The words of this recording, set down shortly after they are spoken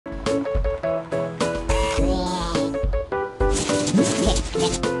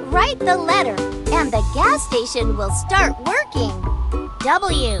Write the letter, and the gas station will start working.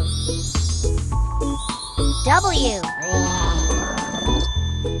 W. W.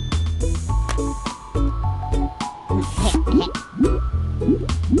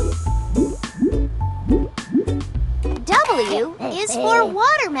 W is for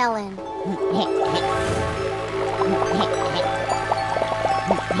watermelon.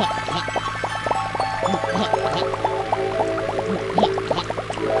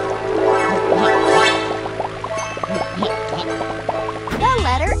 The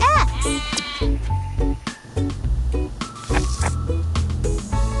letter X.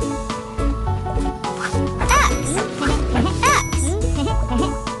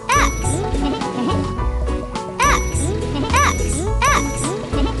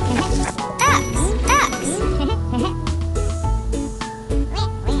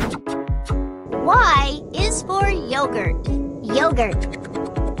 Y is for yogurt. Yogurt.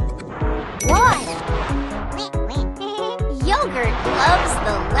 Y. Yogurt loves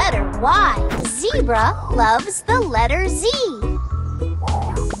the letter Y. Zebra loves the letter Z.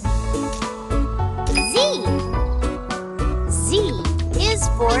 Z. Z is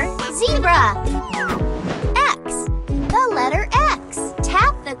for zebra. X. The letter X.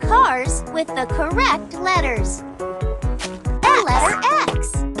 Tap the cars with the correct letters. The letter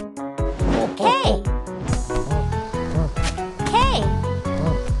X. K. K.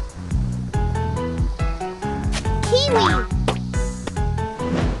 Kiwi.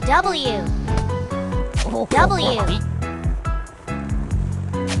 W. W.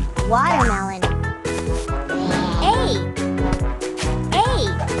 Watermelon. A. A.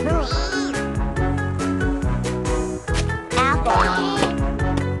 Apple.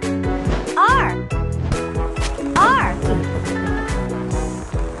 R. R.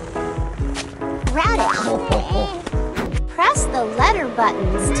 Radish. Press the letter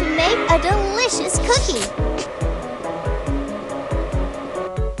buttons to make a delicious cookie.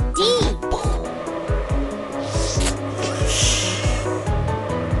 D.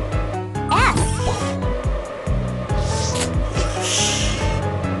 F.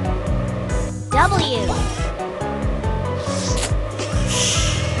 W.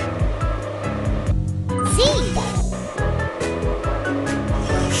 Z.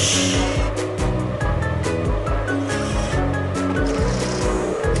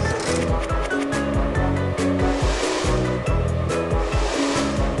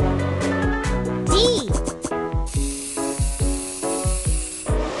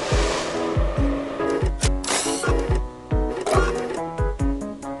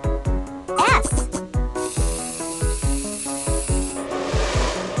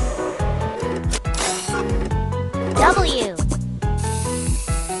 W.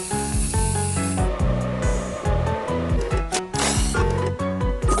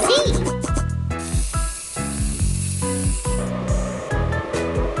 Z.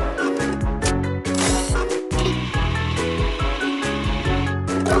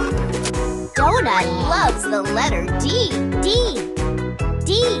 Donut loves the letter D. D. D.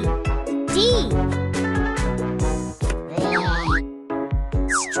 D.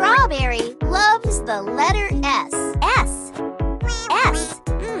 Strawberry loves the letter S. S. S.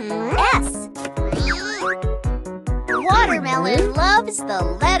 S. Watermelon loves the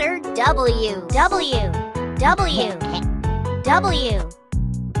letter W. W. W. W.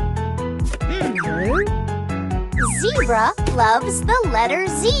 Zebra loves the letter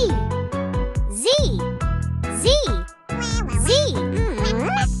Z. Z. Z. Z.